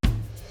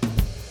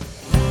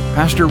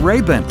Pastor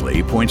Ray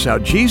Bentley points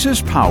out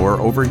Jesus' power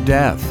over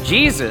death.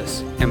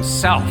 Jesus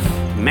himself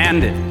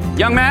commanded,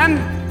 "Young man,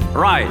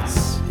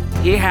 rise."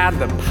 He had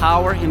the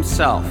power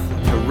himself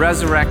to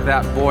resurrect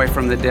that boy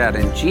from the dead.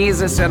 And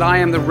Jesus said, "I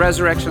am the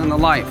resurrection and the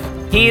life.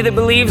 He that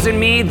believes in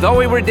me, though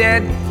he were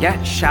dead,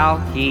 yet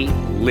shall he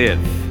live."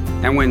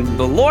 And when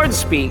the Lord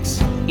speaks,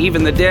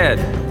 even the dead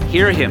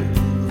hear him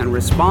and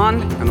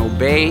respond and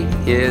obey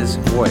his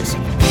voice.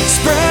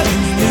 Spread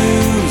the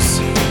news.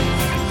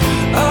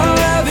 All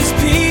of his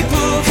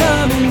people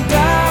coming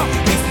down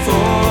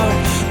before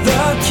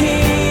the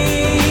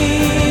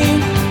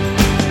King.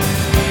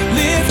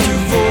 Lift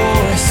your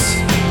voice.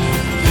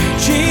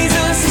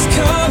 Jesus is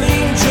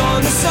coming.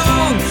 Join the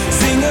song.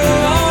 Sing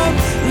along.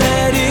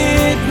 Let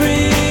it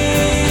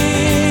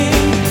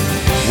ring.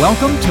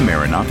 Welcome to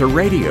Maranatha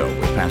Radio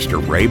with Pastor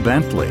Ray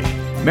Bentley.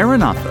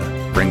 Maranatha,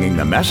 bringing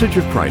the message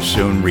of Christ's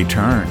soon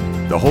return,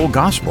 the whole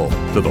gospel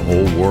to the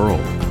whole world.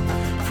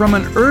 From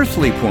an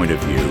earthly point of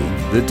view,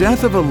 the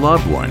death of a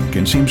loved one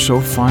can seem so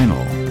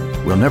final.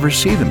 We'll never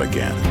see them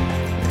again.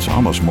 It's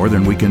almost more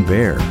than we can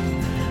bear.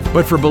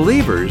 But for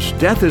believers,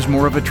 death is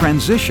more of a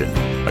transition,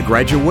 a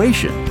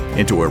graduation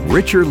into a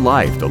richer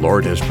life the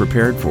Lord has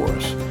prepared for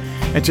us.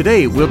 And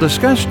today we'll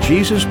discuss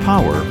Jesus'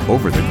 power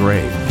over the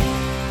grave.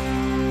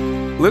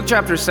 Luke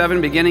chapter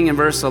 7, beginning in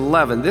verse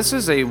 11. This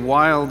is a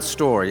wild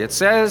story. It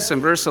says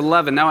in verse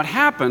 11, "Now it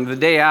happened the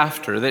day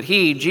after that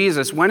he,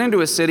 Jesus, went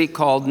into a city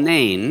called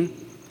Nain,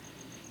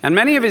 and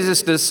many of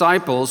his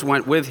disciples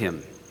went with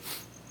him,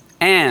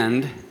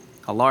 and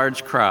a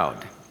large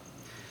crowd."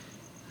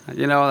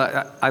 You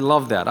know, I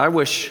love that. I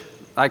wish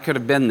I could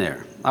have been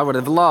there. I would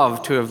have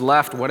loved to have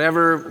left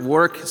whatever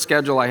work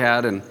schedule I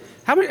had. And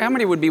how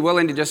many would be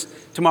willing to just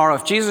tomorrow,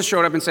 if Jesus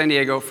showed up in San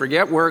Diego,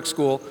 forget work,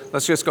 school,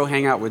 let's just go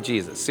hang out with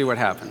Jesus, see what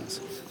happens.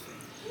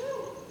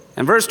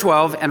 And verse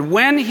 12, "And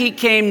when he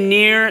came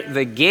near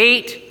the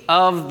gate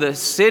of the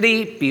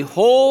city,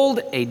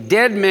 behold, a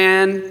dead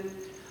man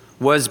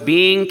was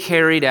being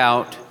carried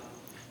out,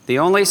 the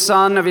only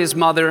son of his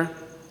mother,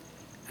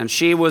 and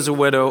she was a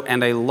widow,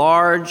 and a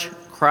large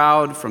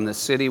crowd from the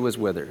city was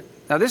with her."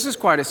 Now this is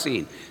quite a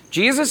scene.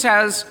 Jesus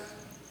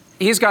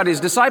he's got his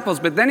disciples,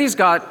 but then he's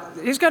got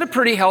a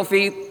pretty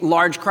healthy,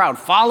 large crowd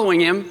following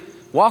him,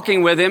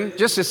 walking with him,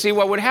 just to see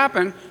what would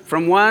happen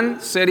from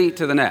one city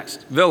to the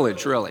next,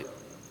 village really.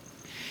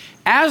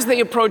 As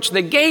they approach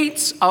the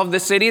gates of the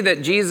city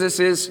that Jesus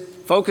is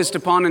focused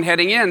upon and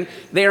heading in,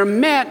 they are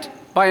met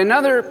by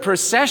another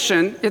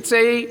procession. It's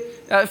a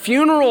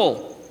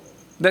funeral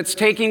that's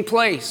taking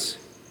place.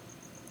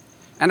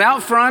 And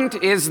out front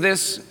is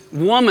this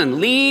woman.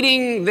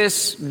 Leading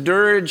this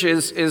dirge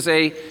is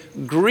a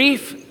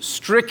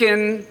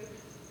grief-stricken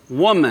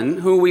woman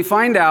who we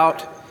find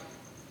out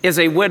is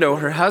a widow.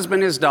 Her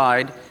husband has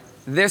died.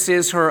 This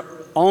is her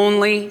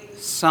only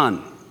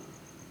son.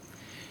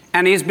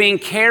 And he's being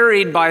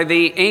carried by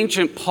the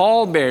ancient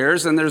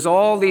pallbearers, and there's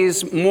all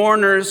these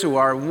mourners who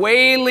are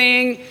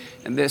wailing,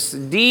 and this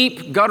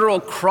deep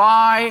guttural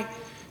cry,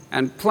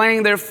 and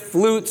playing their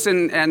flutes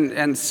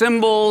and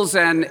cymbals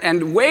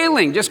and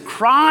wailing, just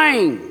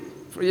crying,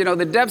 you know,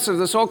 the depths of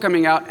the soul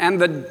coming out, and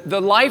the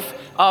life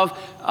of,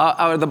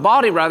 or the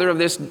body rather, of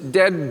this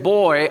dead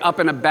boy up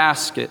in a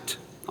basket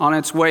on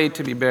its way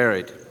to be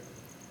buried.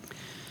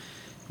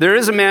 There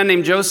is a man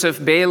named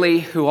Joseph Bailey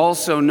who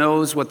also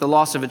knows what the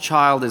loss of a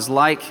child is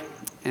like.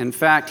 In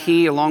fact,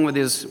 he, along with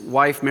his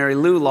wife Mary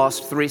Lou,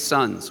 lost 3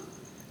 sons.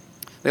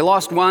 They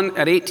lost one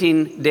at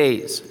 18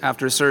 days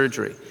after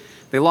surgery.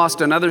 They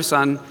lost another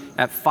son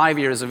at 5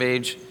 years of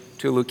age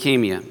to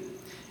leukemia.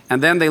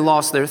 And then they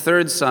lost their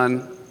 3rd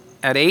son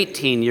at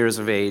 18 years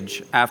of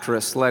age after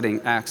a sledding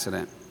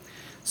accident.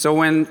 So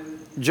when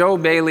Joe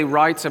Bailey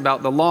writes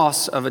about the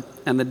loss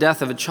and the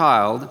death of a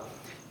child,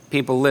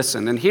 people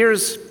listen. And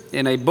here's,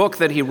 in a book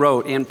that he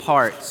wrote, in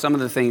part, some of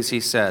the things he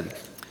said.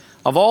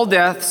 "Of all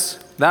deaths,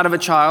 that of a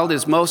child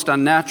is most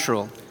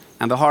unnatural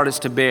and the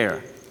hardest to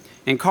bear.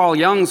 In Carl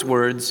Jung's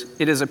words,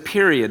 it is a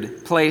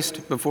period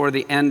placed before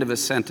the end of a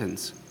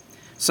sentence,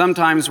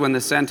 sometimes when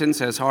the sentence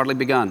has hardly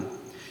begun.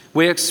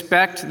 We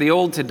expect the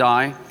old to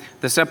die.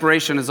 The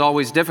separation is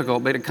always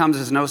difficult, but it comes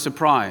as no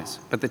surprise.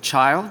 But the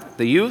child,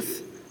 the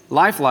youth,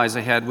 life lies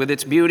ahead with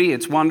its beauty,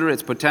 its wonder,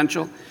 its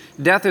potential.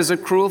 Death is a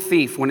cruel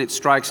thief when it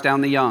strikes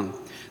down the young.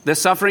 The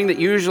suffering that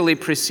usually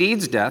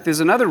precedes death is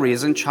another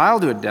reason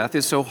childhood death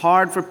is so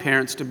hard for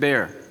parents to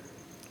bear.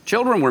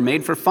 Children were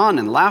made for fun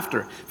and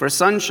laughter, for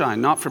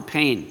sunshine, not for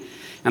pain.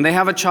 And they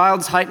have a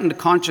child's heightened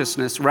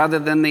consciousness rather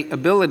than the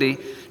ability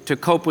to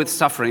cope with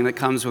suffering that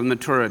comes with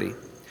maturity.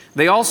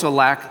 They also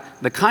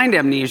lack the kind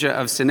amnesia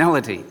of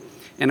senility.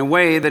 In a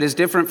way that is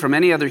different from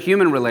any other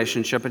human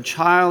relationship, a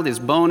child is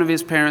bone of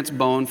his parent's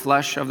bone,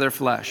 flesh of their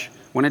flesh.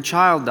 When a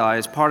child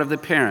dies, part of the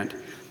parent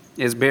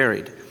is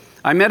buried.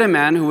 I met a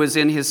man who was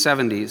in his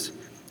 70s,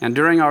 and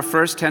during our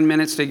first 10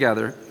 minutes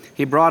together,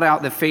 he brought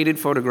out the faded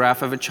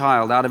photograph of a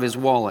child out of his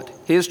wallet,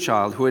 his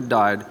child who had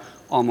died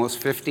almost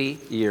 50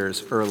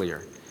 years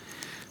earlier.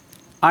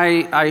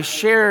 I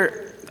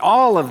share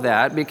all of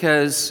that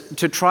because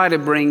to try to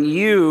bring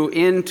you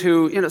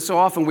into, so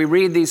often we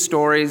read these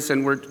stories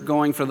and we're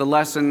going for the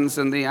lessons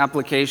and the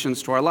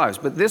applications to our lives.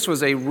 But this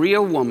was a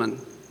real woman,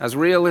 as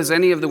real as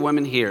any of the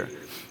women here,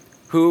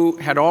 who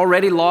had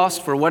already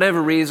lost, for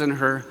whatever reason,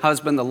 her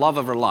husband, the love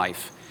of her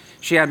life.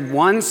 She had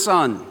one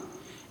son,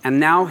 and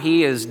now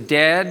he is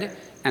dead,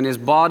 and his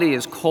body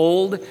is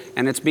cold,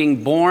 and it's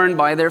being borne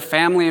by their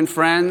family and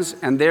friends,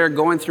 and they're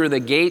going through the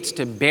gates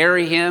to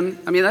bury him.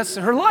 I mean,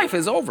 her life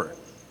is over.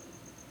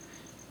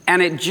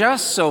 And it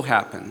just so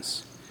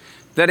happens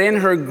that in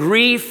her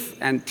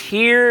grief and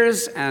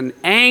tears and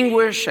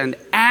anguish and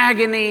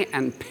agony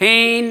and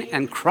pain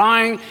and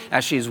crying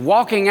as she's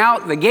walking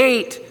out the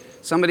gate,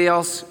 somebody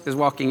else is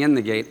walking in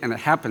the gate, and it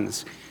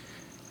happens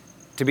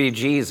to be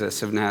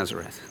Jesus of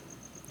Nazareth.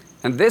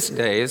 And this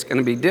day is going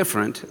to be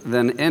different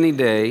than any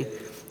day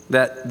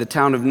that the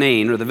town of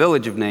Nain or the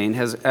village of Nain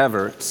has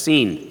ever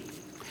seen.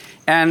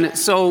 And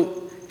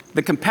so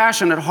the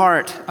compassionate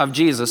heart of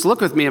Jesus,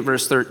 look with me at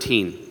verse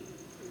 13.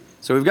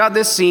 So we've got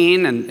this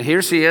scene, and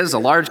here she is, a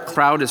large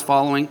crowd is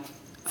following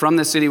from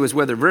the city was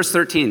with her. Verse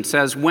 13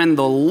 says, when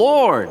the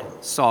Lord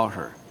saw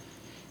her,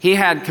 he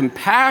had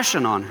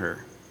compassion on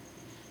her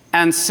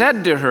and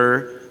said to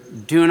her,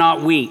 do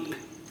not weep.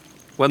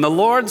 When the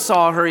Lord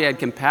saw her, he had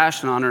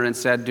compassion on her and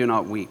said, do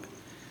not weep.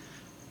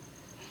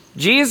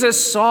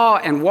 Jesus saw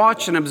and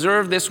watched and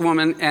observed this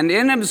woman, and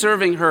in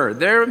observing her,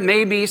 there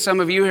may be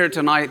some of you here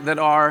tonight that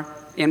are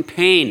in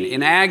pain,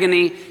 in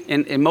agony,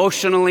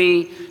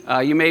 emotionally.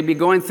 You may be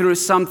going through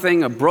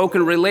something, a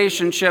broken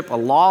relationship, a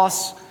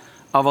loss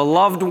of a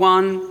loved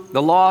one,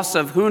 the loss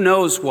of who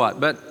knows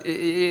what, but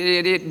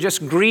it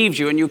just grieves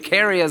you, and you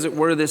carry, as it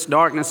were, this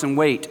darkness and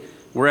weight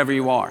wherever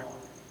you are.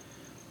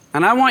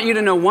 And I want you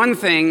to know one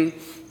thing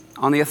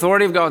on the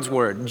authority of God's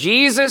word.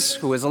 Jesus,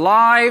 who is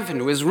alive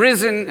and who is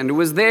risen and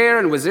who is there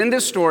and was in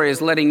this story,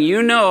 is letting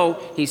you know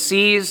he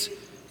sees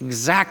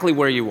exactly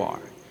where you are.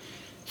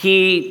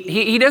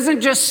 He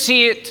doesn't just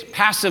see it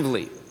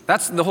passively.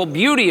 That's the whole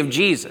beauty of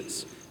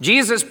Jesus.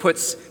 Jesus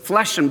puts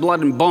flesh and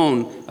blood and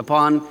bone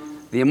upon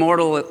the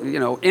immortal,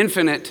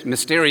 infinite,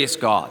 mysterious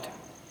God.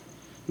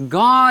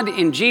 God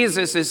in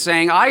Jesus is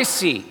saying, I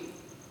see.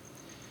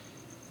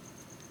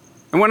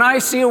 And when I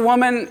see a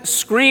woman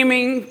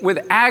screaming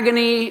with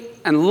agony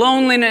and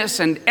loneliness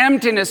and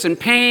emptiness and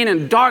pain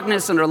and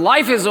darkness and her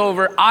life is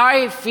over,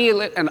 I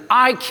feel it and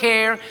I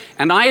care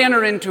and I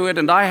enter into it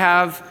and I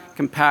have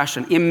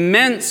compassion,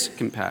 immense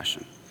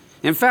compassion.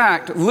 In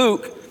fact,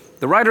 Luke,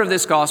 the writer of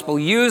this gospel,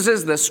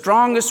 uses the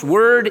strongest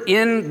word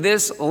in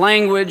this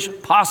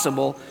language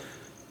possible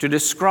to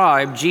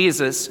describe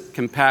Jesus'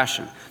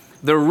 compassion.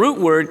 The root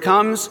word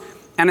comes,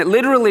 and it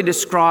literally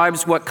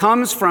describes what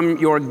comes from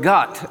your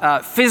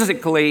gut,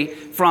 physically,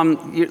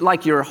 from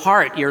like your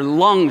heart, your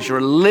lungs,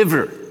 your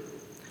liver.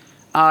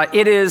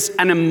 It is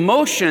an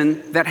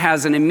emotion that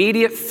has an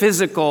immediate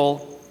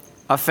physical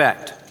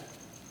effect.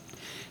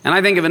 And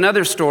I think of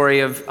another story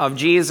of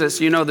Jesus.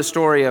 You know the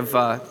story of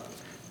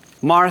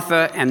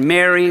Martha and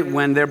Mary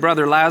when their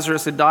brother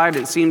Lazarus had died.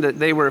 It seemed that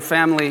they were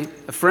family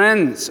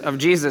friends of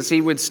Jesus.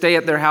 He would stay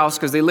at their house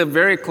because they lived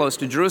very close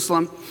to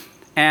Jerusalem.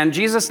 And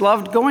Jesus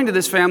loved going to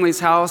this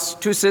family's house,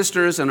 2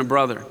 sisters and a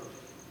brother.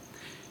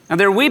 And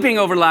they're weeping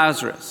over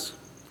Lazarus.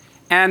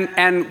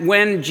 And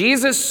when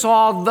Jesus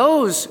saw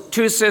those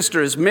 2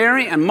 sisters,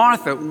 Mary and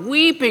Martha,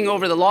 weeping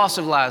over the loss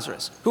of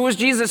Lazarus, who was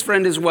Jesus'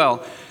 friend as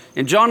well,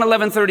 in John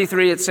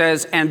 11:33 it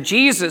says, and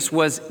Jesus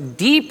was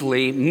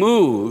deeply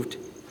moved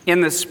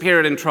in the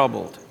spirit and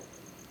troubled.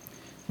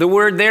 The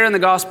word there in the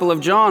Gospel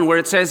of John where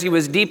it says he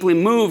was deeply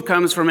moved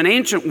comes from an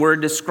ancient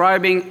word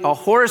describing a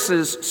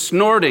horse's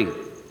snorting.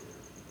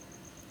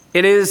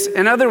 It is,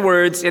 in other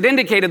words, it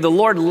indicated the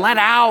Lord let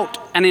out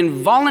an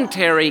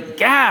involuntary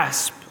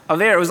gasp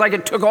of air. It was like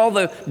it took all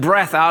the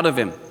breath out of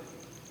him.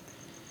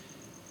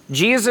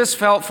 Jesus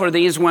felt for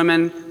these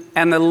women,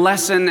 and the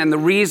lesson and the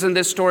reason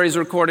this story is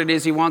recorded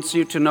is he wants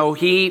you to know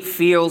he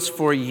feels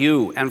for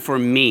you and for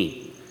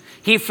me.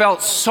 He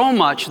felt so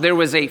much, there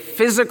was a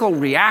physical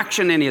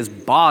reaction in his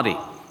body.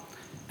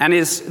 And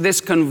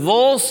this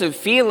convulsive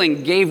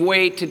feeling gave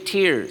way to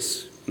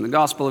tears in the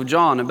Gospel of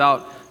John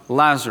about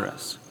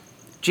Lazarus.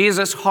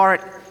 Jesus'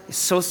 heart is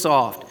so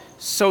soft,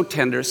 so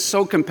tender,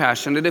 so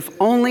compassionate. If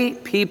only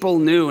people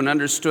knew and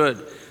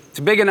understood. It's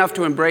big enough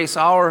to embrace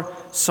our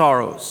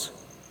sorrows.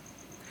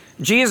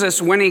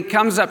 Jesus, when he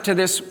comes up to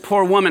this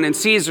poor woman and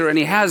sees her and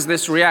he has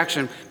this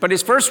reaction, but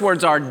his first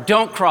words are,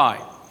 don't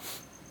cry.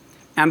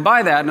 And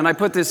by that, and I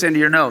put this into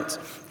your notes,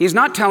 he's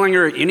not telling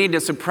her you need to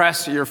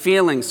suppress your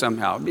feelings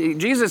somehow.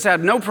 Jesus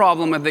had no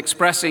problem with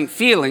expressing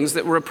feelings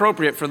that were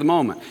appropriate for the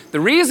moment. The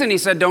reason he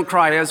said don't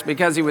cry is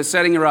because he was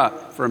setting her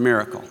up for a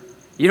miracle.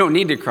 You don't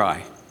need to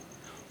cry.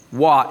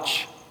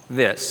 Watch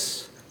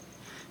this.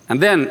 And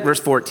then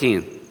verse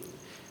 14,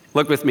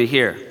 look with me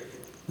here.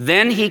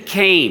 Then he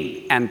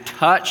came and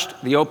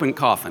touched the open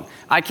coffin.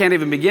 I can't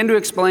even begin to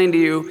explain to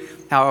you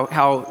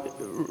how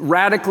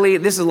radically,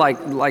 this is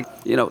like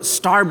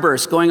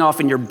starburst going off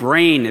in your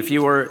brain if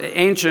you were an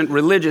ancient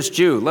religious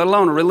Jew, let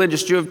alone a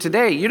religious Jew of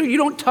today. You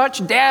don't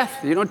touch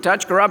death. You don't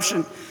touch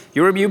corruption.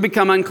 You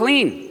become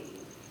unclean.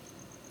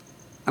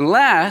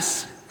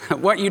 Unless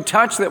what you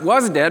touch that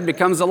was dead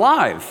becomes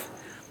alive.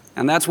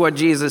 And that's what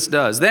Jesus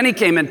does. Then he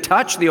came and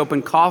touched the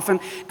open coffin,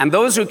 and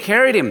those who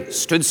carried him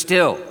stood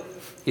still.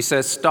 He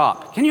says,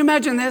 stop. Can you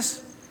imagine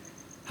this?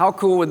 How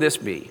cool would this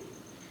be?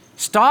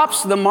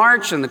 Stops the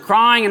march and the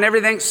crying and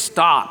everything.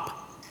 Stop.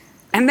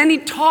 And then he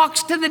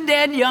talks to the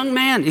dead young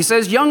man. He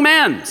says, young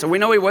man. So we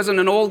know he wasn't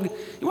an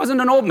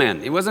old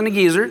man. He wasn't a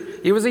geezer.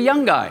 He was a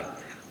young guy.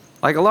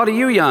 Like a lot of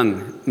you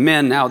young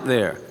men out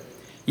there.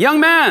 Young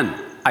man,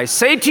 I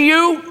say to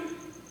you,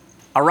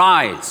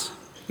 arise.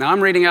 Now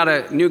I'm reading out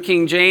a New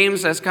King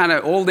James. That's kind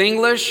of old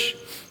English.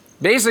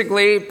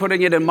 Basically,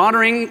 putting it in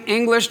modern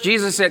English,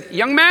 Jesus said,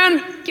 young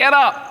man, get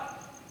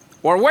up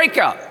or wake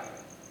up,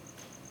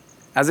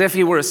 as if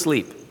he were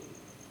asleep.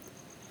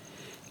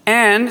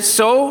 And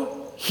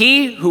so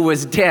he who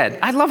was dead,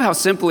 I love how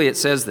simply it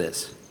says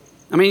this.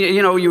 I mean,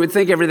 you would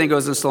think everything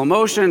goes in slow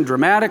motion,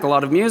 dramatic, a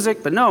lot of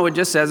music, but no, it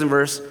just says in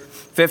verse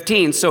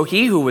 15, so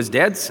he who was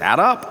dead sat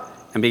up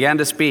and began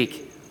to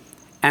speak,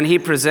 and he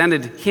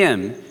presented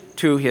him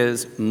to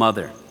his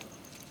mother.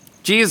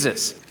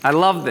 Jesus, I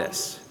love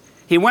this.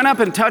 He went up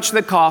and touched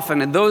the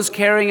coffin, and those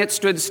carrying it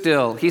stood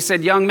still. He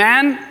said, young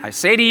man, I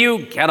say to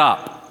you, get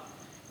up.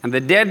 And the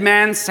dead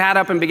man sat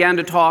up and began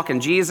to talk,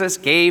 and Jesus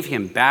gave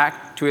him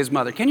back to his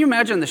mother. Can you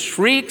imagine the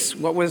shrieks?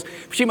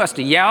 She must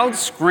have yelled,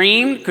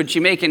 screamed. Could she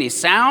make any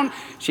sound?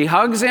 She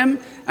hugs him.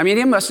 I mean,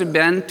 it must have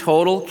been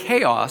total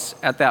chaos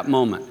at that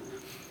moment.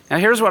 Now,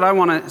 here's what I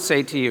want to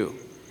say to you.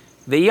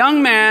 The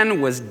young man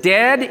was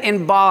dead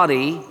in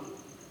body,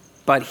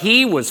 but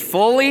he was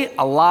fully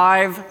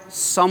alive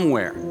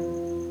somewhere.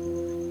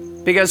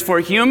 Because for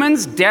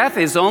humans, death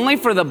is only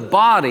for the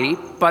body,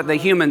 but the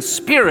human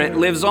spirit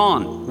lives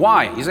on.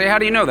 Why? You say, how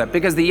do you know that?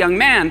 Because the young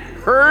man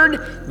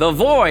heard the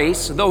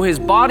voice, though his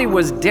body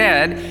was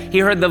dead, he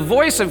heard the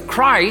voice of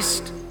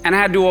Christ and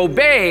had to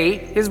obey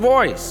his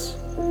voice.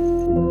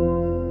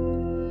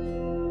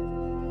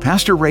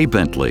 Pastor Ray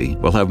Bentley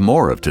will have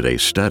more of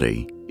today's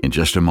study in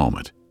just a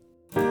moment.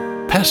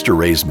 Pastor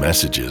Ray's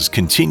messages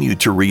continue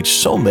to reach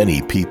so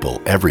many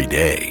people every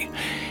day.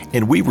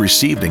 And we've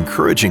received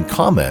encouraging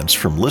comments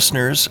from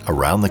listeners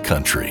around the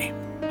country.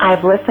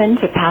 I've listened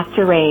to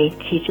Pastor Ray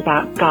teach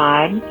about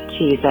God,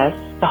 Jesus,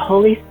 the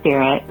Holy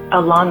Spirit,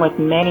 along with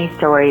many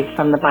stories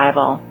from the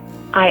Bible.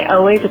 I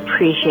always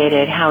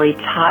appreciated how he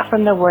taught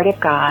from the Word of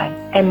God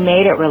and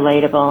made it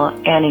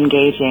relatable and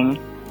engaging.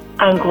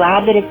 I'm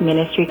glad that his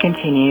ministry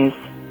continues.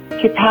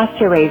 To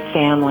Pastor Ray's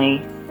family,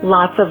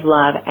 lots of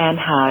love and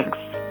hugs,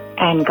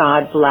 and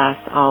God bless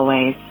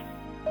always.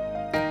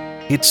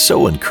 It's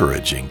so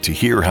encouraging to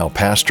hear how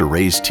Pastor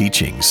Ray's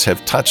teachings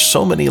have touched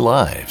so many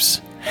lives.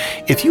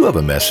 If you have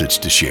a message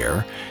to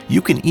share, you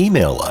can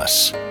email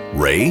us,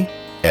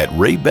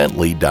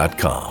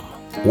 ray@raybentley.com,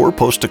 or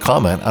post a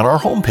comment on our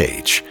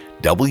homepage,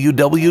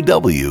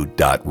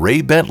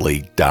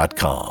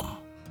 www.raybentley.com.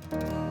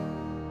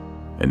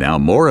 And now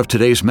more of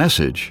today's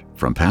message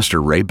from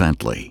Pastor Ray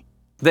Bentley.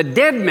 The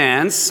dead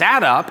man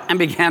sat up and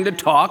began to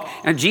talk,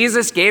 and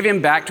Jesus gave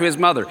him back to his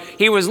mother.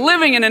 He was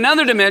living in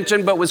another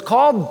dimension, but was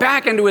called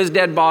back into his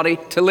dead body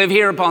to live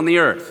here upon the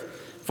earth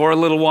for a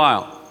little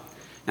while.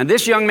 And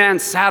this young man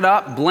sat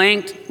up,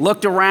 blinked,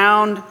 looked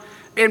around,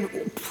 and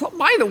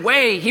by the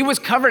way, he was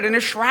covered in a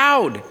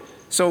shroud.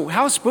 So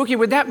how spooky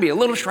would that be? A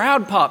little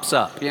shroud pops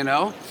up,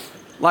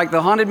 like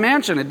the Haunted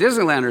Mansion at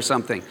Disneyland or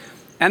something.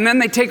 And then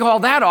they take all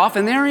that off,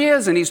 and there he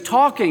is, and he's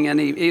talking, and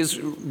he's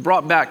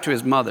brought back to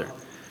his mother.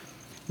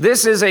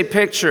 This is a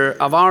picture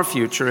of our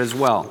future as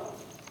well.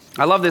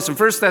 I love this in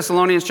 1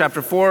 Thessalonians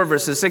chapter 4,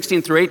 verses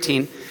 16 through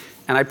 18,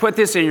 and I put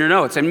this in your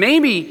notes. And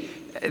maybe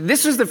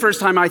this is the first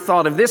time I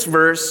thought of this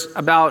verse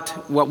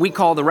about what we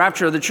call the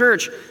rapture of the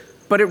church,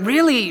 but it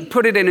really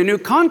put it in a new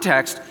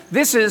context.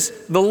 This is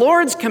the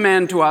Lord's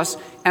command to us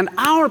and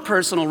our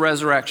personal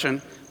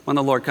resurrection when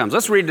the Lord comes.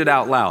 Let's read it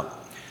out loud.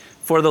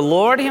 For the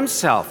Lord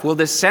himself will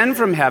descend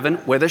from heaven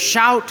with a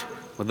shout,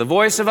 with the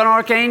voice of an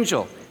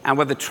archangel, and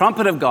with the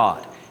trumpet of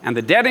God. And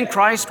the dead in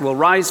Christ will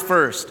rise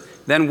first.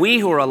 Then we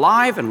who are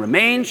alive and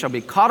remain shall be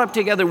caught up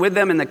together with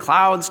them in the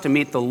clouds to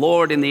meet the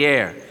Lord in the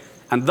air.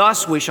 And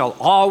thus we shall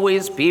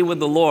always be with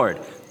the Lord.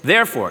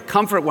 Therefore,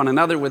 comfort one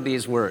another with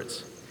these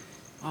words.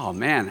 Oh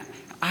man,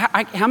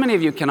 how many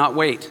of you cannot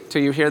wait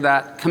till you hear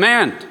that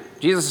command?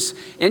 Jesus,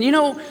 and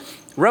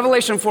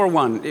Revelation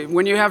 4:1,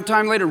 when you have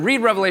time later,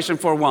 read Revelation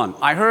 4:1.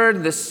 I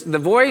heard the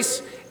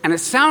voice, and it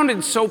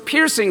sounded so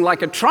piercing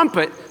like a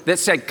trumpet that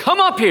said, come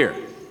up here.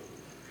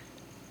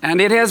 And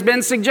it has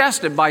been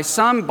suggested by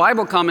some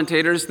Bible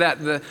commentators that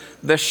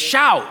the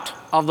shout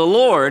of the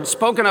Lord,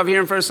 spoken of here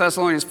in 1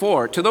 Thessalonians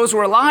 4, to those who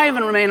are alive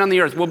and remain on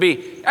the earth will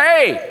be,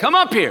 hey, come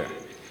up here.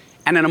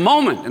 And in a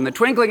moment, in the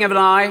twinkling of an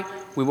eye,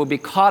 we will be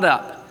caught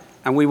up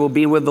and we will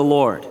be with the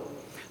Lord.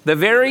 The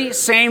very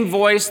same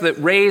voice that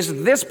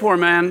raised this poor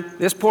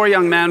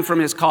young man from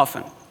his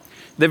coffin,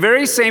 the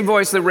very same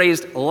voice that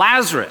raised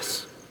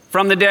Lazarus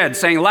from the dead,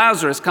 saying,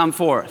 Lazarus, come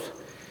forth.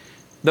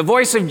 The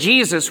voice of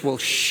Jesus will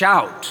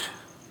shout.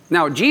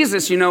 Now,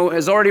 Jesus,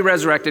 has already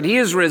resurrected. He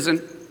is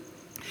risen,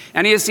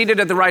 and he is seated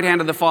at the right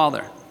hand of the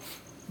Father.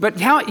 But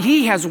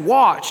he has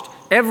watched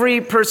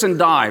every person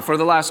die for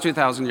the last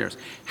 2,000 years.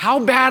 How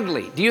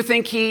badly do you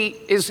think he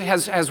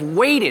has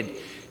waited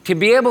to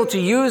be able to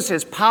use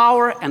his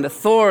power and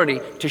authority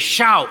to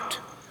shout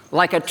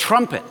like a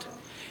trumpet?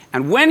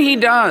 And when he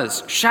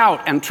does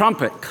shout and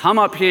trumpet, come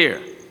up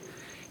here,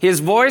 his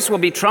voice will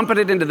be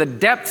trumpeted into the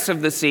depths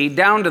of the sea,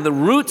 down to the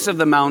roots of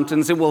the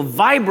mountains. It will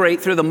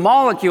vibrate through the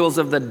molecules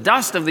of the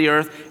dust of the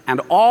earth, and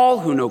all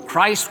who know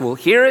Christ will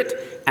hear it.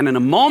 And in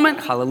a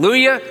moment,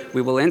 hallelujah,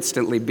 we will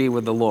instantly be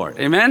with the Lord.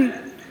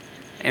 Amen?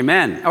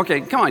 Amen.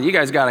 Okay, come on, you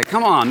guys got it.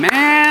 Come on,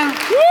 man.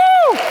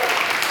 Woo!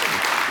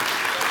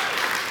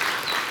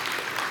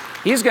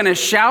 He's going to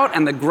shout,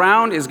 and the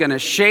ground is going to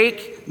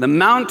shake. The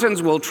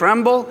mountains will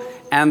tremble,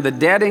 and the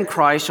dead in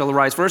Christ shall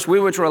arise first. We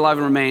which are alive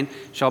and remain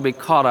shall be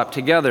caught up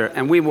together,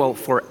 and we will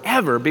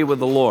forever be with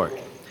the Lord.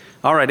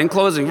 All right, in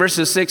closing,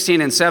 verses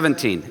 16 and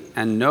 17.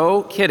 And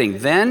no kidding,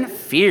 then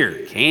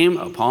fear came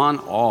upon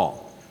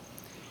all.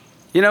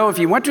 If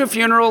you went to a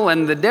funeral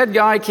and the dead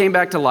guy came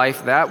back to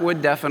life, that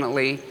would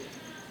definitely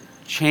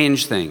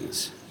change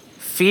things.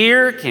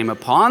 Fear came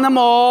upon them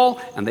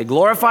all, and they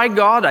glorified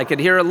God. I could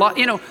hear a lot,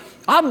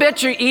 I'll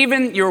bet you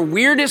even your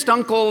weirdest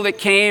uncle that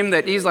came,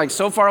 that he's like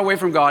so far away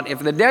from God, if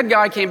the dead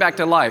guy came back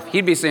to life,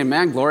 he'd be saying,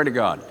 man, glory to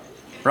God,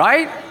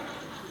 right?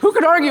 Who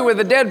could argue with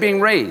the dead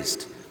being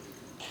raised?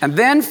 And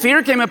then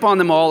fear came upon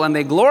them all, and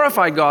they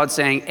glorified God,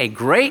 saying, a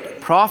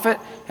great prophet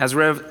has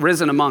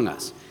risen among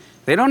us.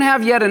 They don't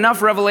have yet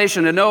enough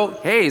revelation to know,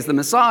 hey, he's the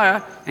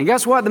Messiah. And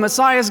guess what? The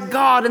Messiah is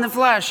God in the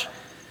flesh.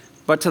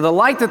 But to the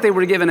light that they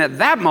were given at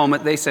that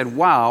moment, they said,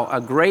 wow, a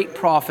great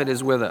prophet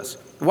is with us.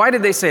 Why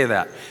did they say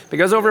that?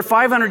 Because over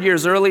 500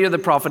 years earlier, the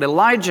prophet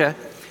Elijah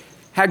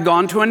had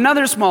gone to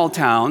another small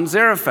town,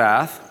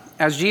 Zarephath,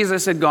 as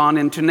Jesus had gone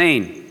into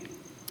Nain.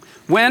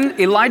 When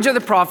Elijah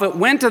the prophet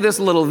went to this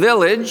little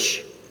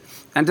village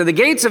and to the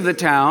gates of the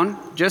town,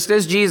 just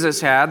as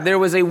Jesus had, there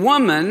was a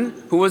woman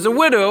who was a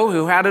widow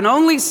who had an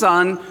only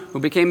son who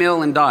became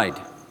ill and died.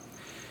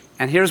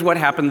 And here's what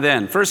happened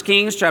then. 1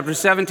 Kings chapter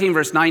 17,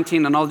 verse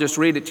 19, and I'll just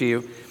read it to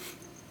you.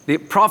 The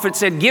prophet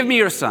said, give me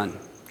your son,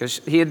 because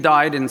he had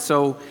died, and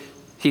so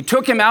he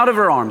took him out of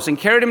her arms and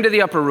carried him to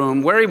the upper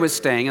room where he was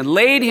staying and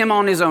laid him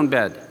on his own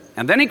bed.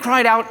 And then he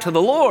cried out to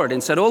the Lord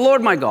and said, O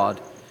Lord my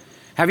God,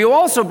 have you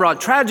also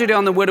brought tragedy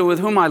on the widow with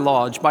whom I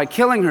lodge by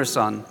killing her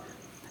son?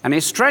 And he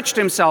stretched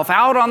himself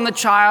out on the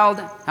child,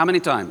 how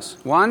many times?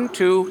 1,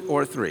 2,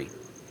 or 3?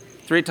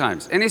 3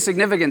 times. Any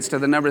significance to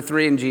the number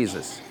 3 in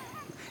Jesus?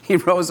 He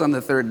rose on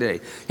the 3rd day.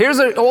 Here's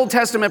an Old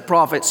Testament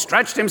prophet,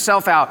 stretched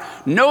himself out,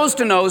 nose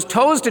to nose,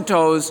 toes to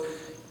toes,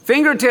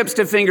 fingertips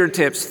to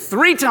fingertips,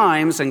 3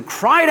 times, and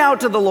cried out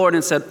to the Lord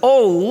and said,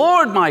 O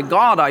Lord my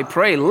God, I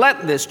pray,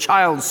 let this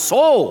child's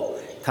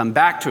soul come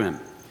back to him.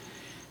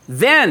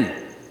 Then,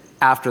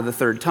 after the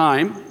 3rd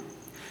time,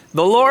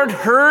 the Lord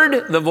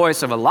heard the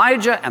voice of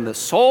Elijah, and the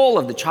soul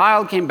of the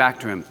child came back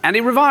to him, and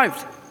he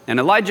revived. And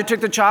Elijah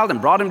took the child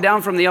and brought him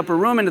down from the upper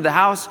room into the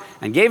house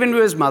and gave him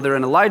to his mother.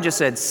 And Elijah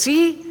said,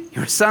 see,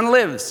 your son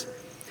lives.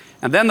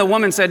 And then the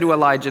woman said to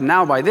Elijah,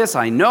 now by this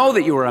I know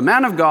that you are a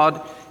man of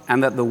God,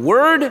 and that the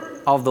word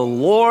of the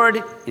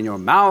Lord in your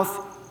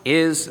mouth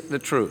is the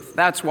truth.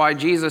 That's why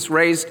Jesus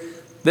raised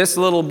this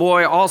little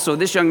boy also,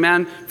 this young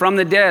man, from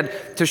the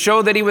dead, to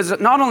show that he was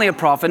not only a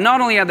prophet,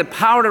 not only had the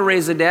power to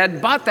raise the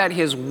dead, but that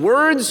his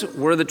words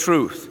were the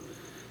truth,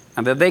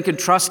 and that they could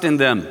trust in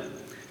them.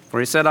 For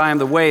he said, I am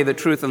the way, the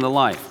truth, and the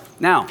life.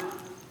 Now,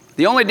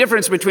 the only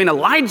difference between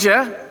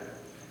Elijah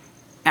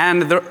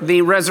and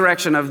the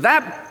resurrection of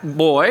that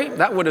boy,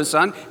 that widow's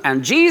son,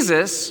 and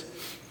Jesus,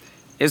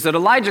 is that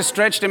Elijah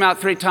stretched him out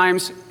 3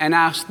 times and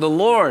asked the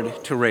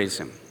Lord to raise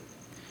him.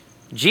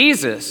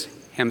 Jesus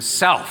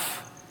himself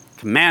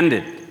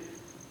commanded,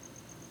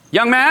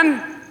 young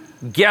man,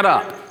 get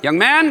up. Young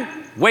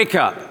man, wake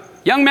up.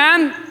 Young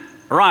man,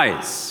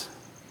 rise.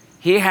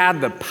 He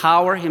had the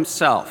power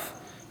himself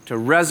to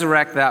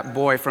resurrect that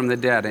boy from the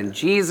dead. And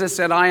Jesus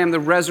said, I am the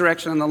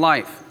resurrection and the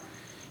life.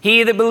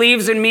 He that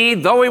believes in me,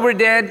 though he were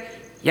dead,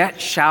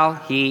 yet shall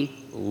he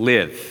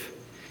live.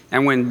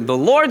 And when the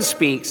Lord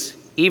speaks,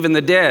 even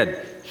the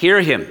dead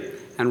hear him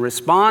and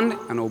respond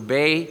and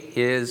obey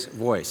his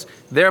voice.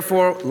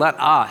 Therefore, let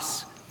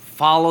us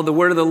follow the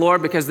word of the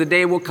Lord, because the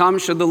day will come,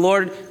 should the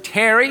Lord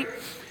tarry,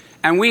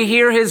 and we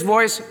hear his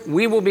voice,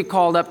 we will be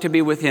called up to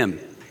be with him,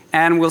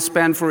 and we'll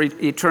spend for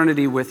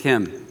eternity with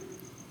him.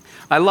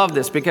 I love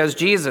this because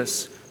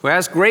Jesus, who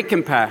has great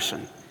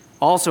compassion,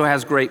 also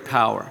has great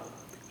power.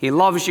 He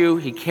loves you,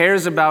 he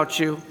cares about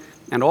you,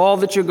 and all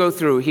that you go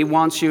through, he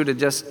wants you to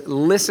just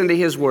listen to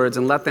his words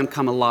and let them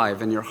come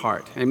alive in your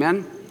heart.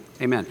 Amen?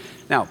 Amen.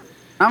 Now,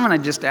 I'm going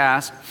to just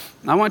ask,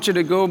 I want you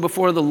to go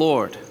before the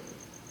Lord.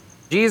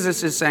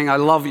 Jesus is saying, I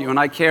love you and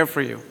I care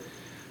for you.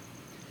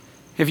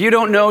 If you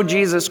don't know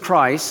Jesus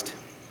Christ,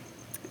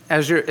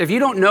 if you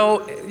don't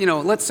know,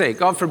 let's say,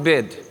 God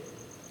forbid,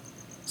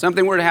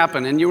 something were to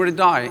happen and you were to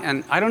die,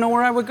 and I don't know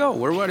where I would go.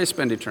 Where would I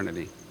spend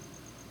eternity?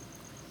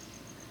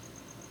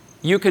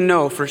 You can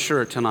know for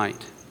sure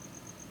tonight.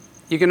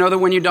 You can know that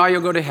when you die, you'll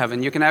go to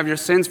heaven. You can have your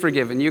sins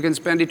forgiven. You can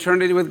spend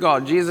eternity with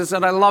God. Jesus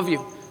said, I love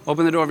you.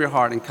 Open the door of your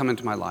heart and come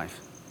into my life.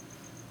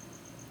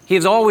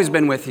 He's always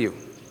been with you.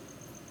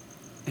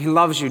 He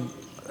loves you.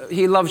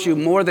 He loves you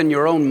more than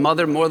your own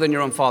mother, more than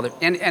your own father.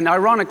 And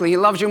ironically, he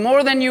loves you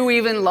more than you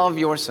even love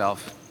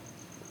yourself.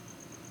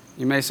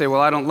 You may say,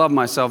 well, I don't love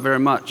myself very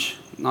much.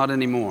 Not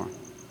anymore.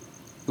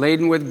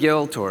 Laden with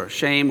guilt or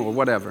shame or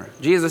whatever.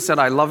 Jesus said,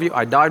 I love you.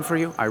 I died for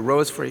you. I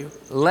rose for you.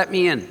 Let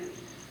me in.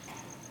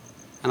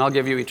 And I'll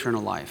give you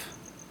eternal life.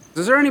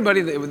 Is there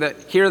anybody that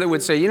here that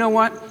would say, you know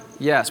what?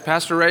 Yes,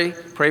 Pastor Ray,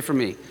 pray for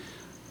me.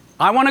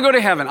 I want to go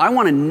to heaven. I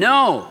want to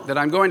know that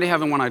I'm going to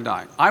heaven when I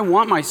die. I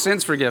want my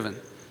sins forgiven.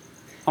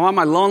 I want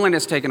my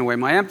loneliness taken away,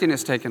 my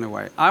emptiness taken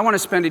away. I want to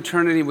spend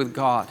eternity with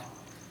God.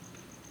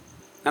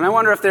 And I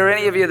wonder if there are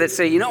any of you that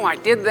say, you know, I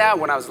did that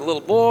when I was a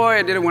little boy.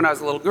 I did it when I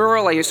was a little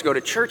girl. I used to go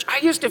to church. I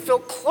used to feel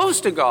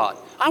close to God.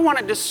 I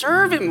wanted to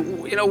serve Him,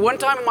 one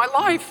time in my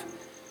life.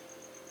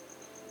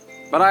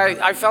 But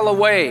I fell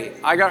away.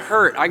 I got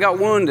hurt. I got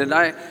wounded.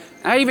 I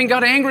even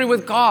got angry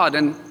with God.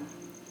 And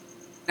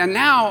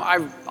now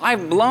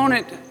I've blown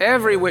it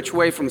every which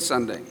way from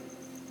Sunday.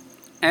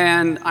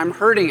 And I'm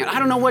hurting it. I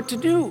don't know what to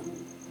do.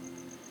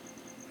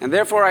 And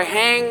therefore I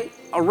hang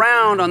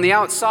around on the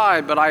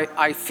outside, but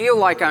I feel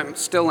like I'm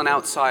still an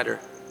outsider.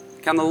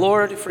 Can the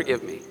Lord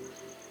forgive me?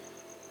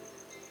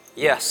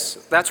 Yes,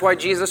 that's why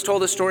Jesus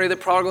told the story of the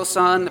prodigal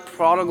son,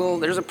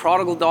 there's a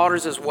prodigal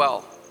daughters as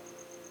well.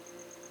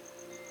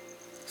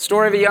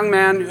 Story of a young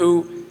man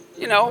who,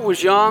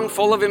 was young,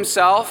 full of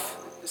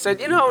himself, said,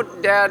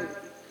 Dad,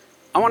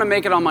 I want to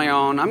make it on my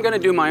own. I'm going to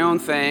do my own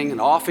thing, and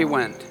off he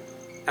went.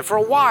 And for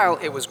a while,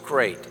 it was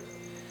great.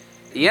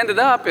 He ended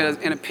up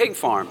in a pig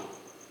farm,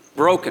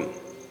 broken,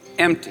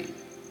 empty.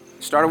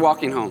 Started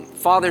walking home.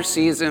 Father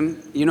sees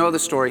him. You know the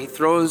story. He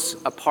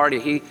throws a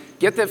party.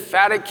 Get the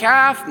fatted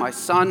calf. My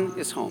son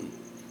is home.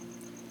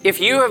 If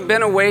you have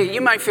been away,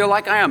 you might feel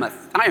like I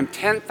am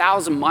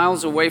 10,000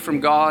 miles away from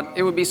God.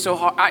 It would be so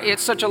hard.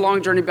 It's such a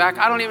long journey back.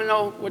 I don't even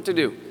know what to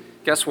do.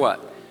 Guess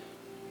what?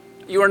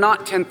 You are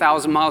not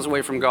 10,000 miles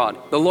away from God.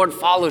 The Lord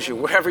follows you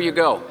wherever you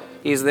go.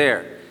 He's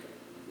there.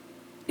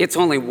 It's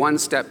only one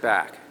step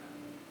back.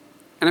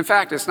 And in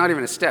fact, it's not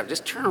even a step.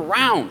 Just turn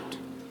around.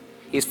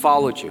 He's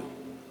followed you,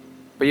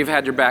 but you've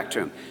had your back to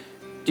Him.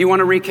 Do you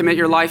want to recommit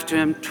your life to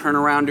Him? Turn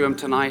around to Him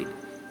tonight.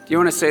 Do you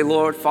want to say,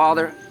 Lord,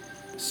 Father,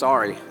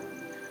 sorry,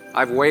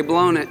 I've way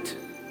blown it,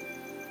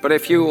 but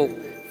if you will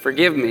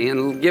forgive me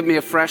and give me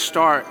a fresh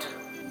start,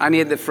 I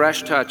need the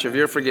fresh touch of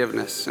your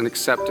forgiveness and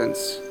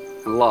acceptance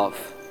and love.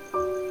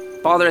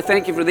 Father, I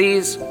thank you for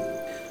these,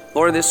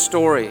 Lord, this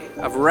story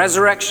of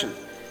resurrection.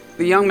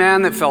 The young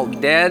man that felt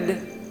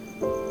dead,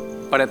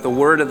 but at the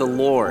word of the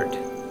Lord,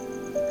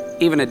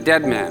 even a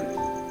dead man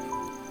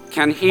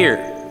can hear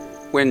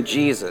when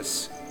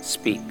Jesus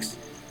speaks.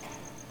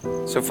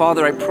 So,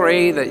 Father, I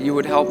pray that you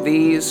would help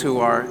these who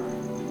are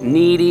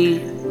needy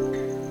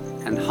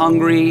and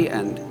hungry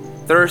and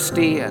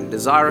thirsty and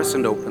desirous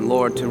and open,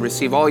 Lord, to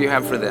receive all you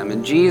have for them.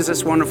 In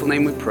Jesus' wonderful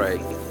name we pray.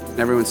 And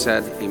everyone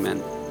said,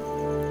 amen.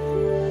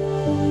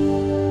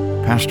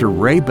 Pastor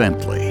Ray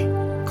Bentley,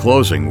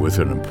 closing with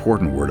an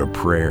important word of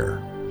prayer.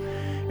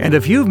 And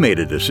if you've made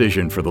a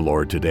decision for the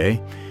Lord today,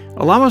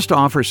 allow us to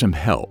offer some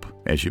help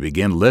as you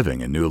begin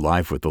living a new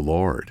life with the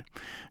Lord.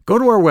 Go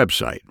to our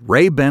website,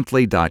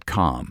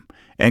 raybentley.com,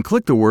 and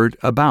click the word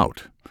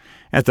About.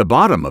 At the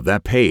bottom of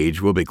that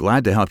page, we'll be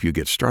glad to help you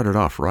get started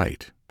off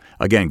right.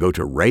 Again, go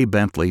to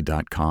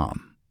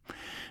raybentley.com.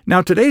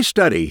 Now, today's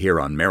study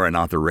here on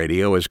Maranatha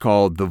Radio is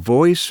called The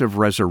Voice of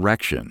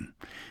Resurrection.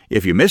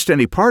 If you missed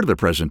any part of the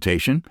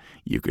presentation,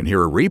 you can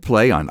hear a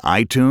replay on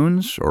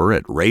iTunes or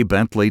at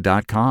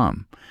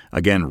raybentley.com.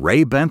 Again,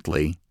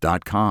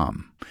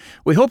 raybentley.com.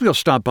 We hope you'll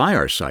stop by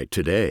our site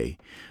today.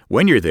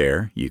 When you're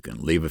there, you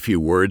can leave a few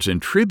words in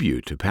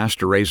tribute to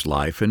Pastor Ray's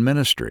life and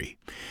ministry.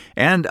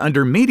 And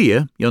under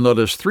Media, you'll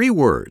notice 3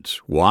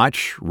 words,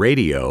 Watch,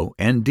 Radio,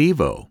 and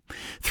Devo.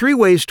 3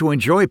 ways to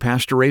enjoy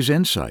Pastor Ray's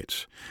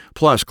insights.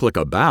 Plus, click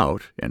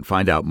About and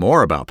find out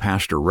more about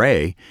Pastor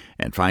Ray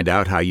and find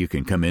out how you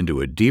can come into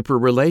a deeper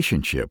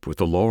relationship with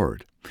the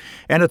Lord.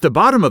 And at the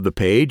bottom of the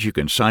page, you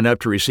can sign up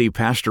to receive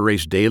Pastor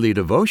Ray's daily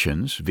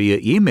devotions via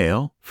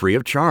email free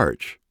of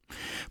charge.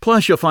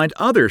 Plus, you'll find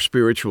other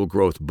spiritual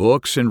growth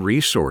books and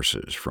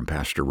resources from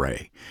Pastor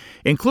Ray,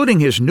 including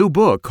his new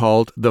book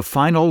called The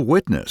Final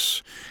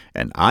Witness,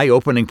 an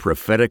eye-opening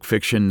prophetic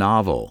fiction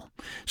novel.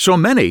 So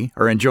many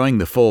are enjoying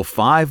the full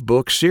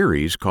 5-book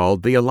series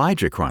called The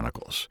Elijah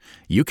Chronicles.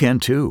 You can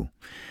too.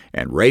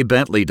 And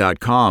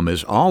raybentley.com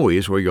is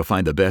always where you'll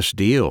find the best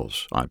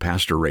deals on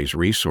Pastor Ray's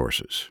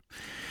resources.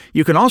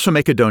 You can also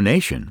make a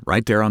donation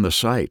right there on the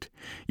site.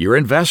 Your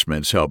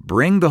investments help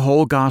bring the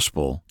whole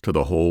gospel to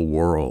the whole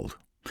world.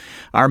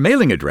 Our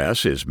mailing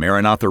address is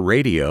Maranatha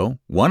Radio,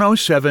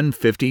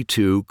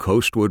 10752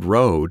 Coastwood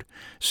Road,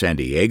 San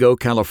Diego,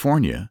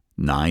 California,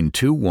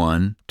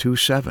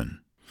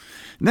 92127.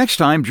 Next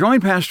time,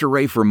 join Pastor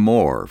Ray for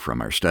more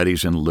from our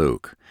studies in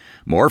Luke.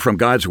 More from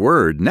God's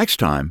Word next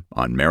time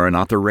on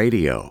Maranatha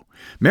Radio.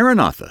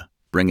 Maranatha,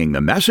 bringing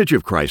the message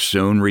of Christ's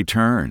soon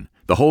return,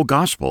 the whole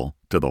gospel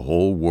to the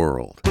whole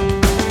world.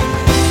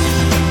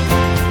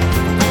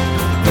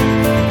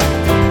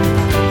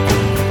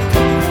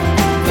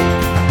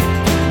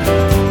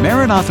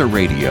 Maranatha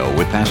Radio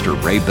with Pastor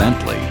Ray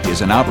Bentley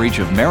is an outreach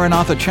of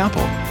Maranatha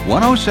Chapel,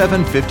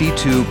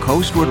 10752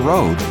 Coastwood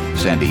Road,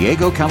 San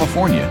Diego,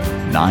 California,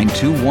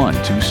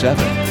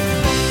 92127.